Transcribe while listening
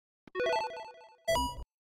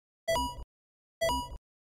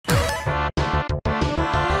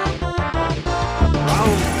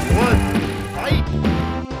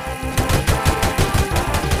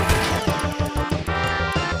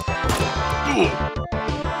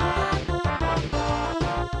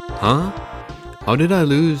Huh? How did I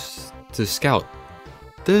lose to Scout?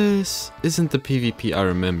 This isn't the PvP I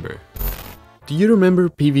remember. Do you remember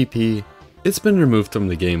PvP? It's been removed from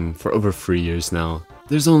the game for over 3 years now.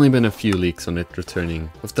 There's only been a few leaks on it returning,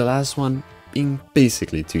 with the last one being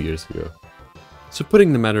basically 2 years ago. So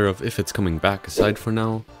putting the matter of if it's coming back aside for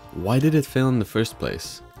now, why did it fail in the first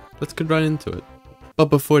place? Let's get right into it. But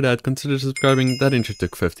before that, consider subscribing. That intro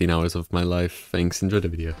took 15 hours of my life. Thanks, enjoy the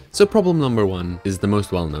video. So problem number 1 is the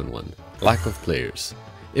most well-known one. Lack of players.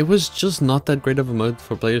 It was just not that great of a mode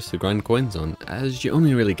for players to grind coins on, as you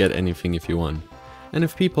only really get anything if you won. And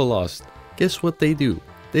if people lost, guess what they do?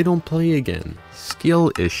 They don't play again.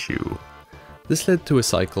 Skill issue. This led to a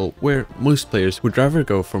cycle where most players would rather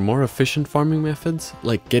go for more efficient farming methods,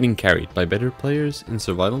 like getting carried by better players in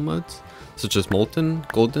survival modes, such as Molten,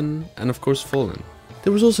 Golden, and of course Fallen.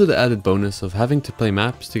 There was also the added bonus of having to play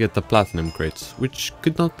maps to get the platinum crates, which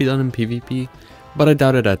could not be done in PvP, but I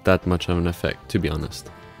doubt it had that much of an effect, to be honest.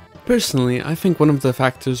 Personally, I think one of the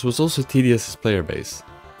factors was also TDS's player base.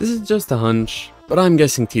 This is just a hunch, but I'm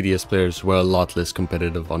guessing TDS players were a lot less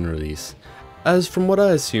competitive on release, as from what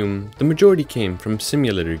I assume, the majority came from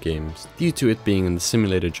simulator games due to it being in the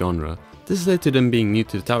simulator genre. This led to them being new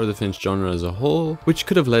to the tower defense genre as a whole, which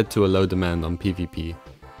could have led to a low demand on PvP.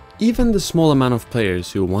 Even the small amount of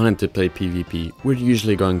players who wanted to play PvP were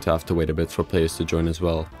usually going to have to wait a bit for players to join as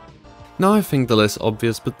well. Now I think the less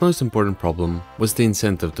obvious but most important problem was the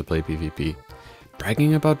incentive to play PvP.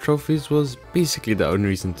 Bragging about trophies was basically the only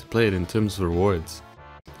reason to play it in terms of rewards.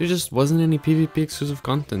 There just wasn't any PvP exclusive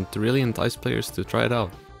content to really entice players to try it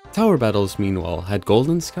out. Tower battles meanwhile had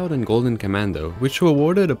Golden Scout and Golden Commando, which were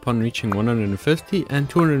awarded upon reaching 150 and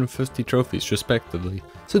 250 trophies respectively,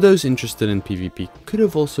 so those interested in PvP could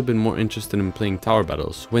have also been more interested in playing tower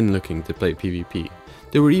battles when looking to play PvP.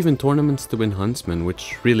 There were even tournaments to win Huntsmen,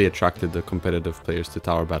 which really attracted the competitive players to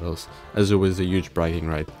tower battles, as it was a huge bragging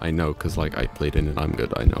right. I know, cause like I played in it, I'm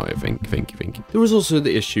good, I know, I think. There was also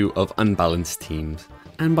the issue of unbalanced teams,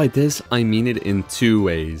 and by this I mean it in two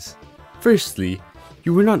ways. Firstly,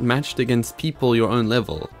 you were not matched against people your own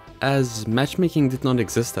level, as matchmaking did not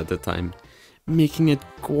exist at the time, making it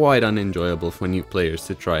quite unenjoyable for new players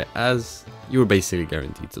to try, as you were basically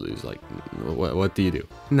guaranteed to lose. Like, what do you do?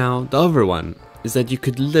 Now, the other one is that you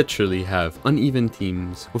could literally have uneven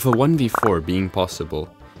teams with a 1v4 being possible,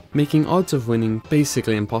 making odds of winning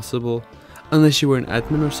basically impossible, unless you were an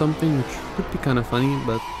admin or something, which would be kinda funny,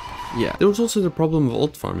 but yeah. There was also the problem of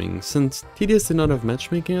ult farming. Since TDS did not have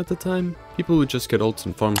matchmaking at the time, people would just get ults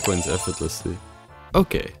and farm coins effortlessly.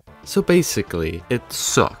 Okay, so basically, it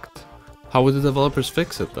sucked. How would the developers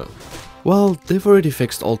fix it though? Well, they've already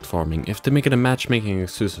fixed ult farming if they make it a matchmaking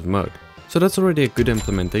exclusive mode, so that's already a good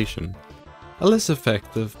implementation. A less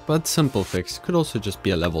effective, but simple fix could also just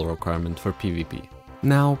be a level requirement for PvP.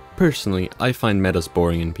 Now, personally, I find metas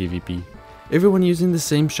boring in PvP. Everyone using the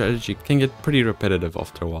same strategy can get pretty repetitive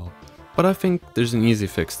after a while, but I think there's an easy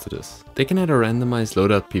fix to this. They can add a randomized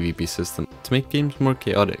loadout PvP system to make games more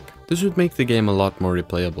chaotic. This would make the game a lot more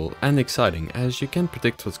replayable and exciting, as you can't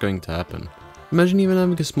predict what's going to happen. Imagine even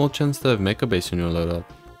having a small chance to have mecha base in your loadout.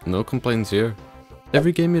 No complaints here.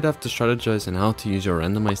 Every game you'd have to strategize on how to use your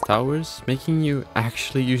randomized towers, making you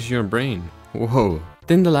actually use your brain. Whoa.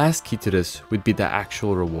 Then the last key to this would be the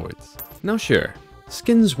actual rewards. Now sure,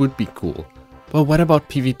 skins would be cool, but what about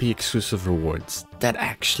PvP exclusive rewards that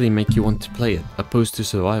actually make you want to play it, opposed to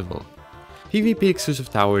survival? PvP exclusive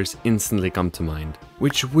towers instantly come to mind,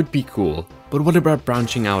 which would be cool, but what about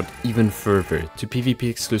branching out even further to PvP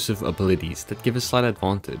exclusive abilities that give a slight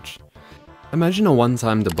advantage? Imagine a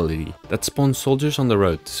one-timed ability that spawns soldiers on the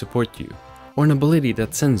road to support you, or an ability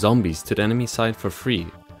that sends zombies to the enemy side for free,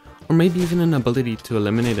 or maybe even an ability to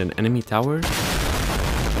eliminate an enemy tower?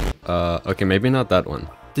 Okay, maybe not that one.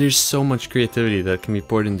 There's so much creativity that can be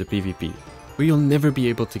poured into PvP, where you'll never be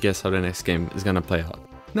able to guess how the next game is gonna play out.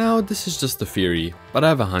 Now, this is just a theory, but I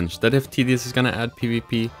have a hunch that if TDS is gonna add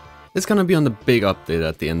PvP, it's gonna be on the big update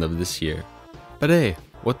at the end of this year. But hey,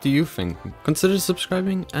 what do you think? Consider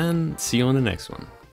subscribing and see you on the next one.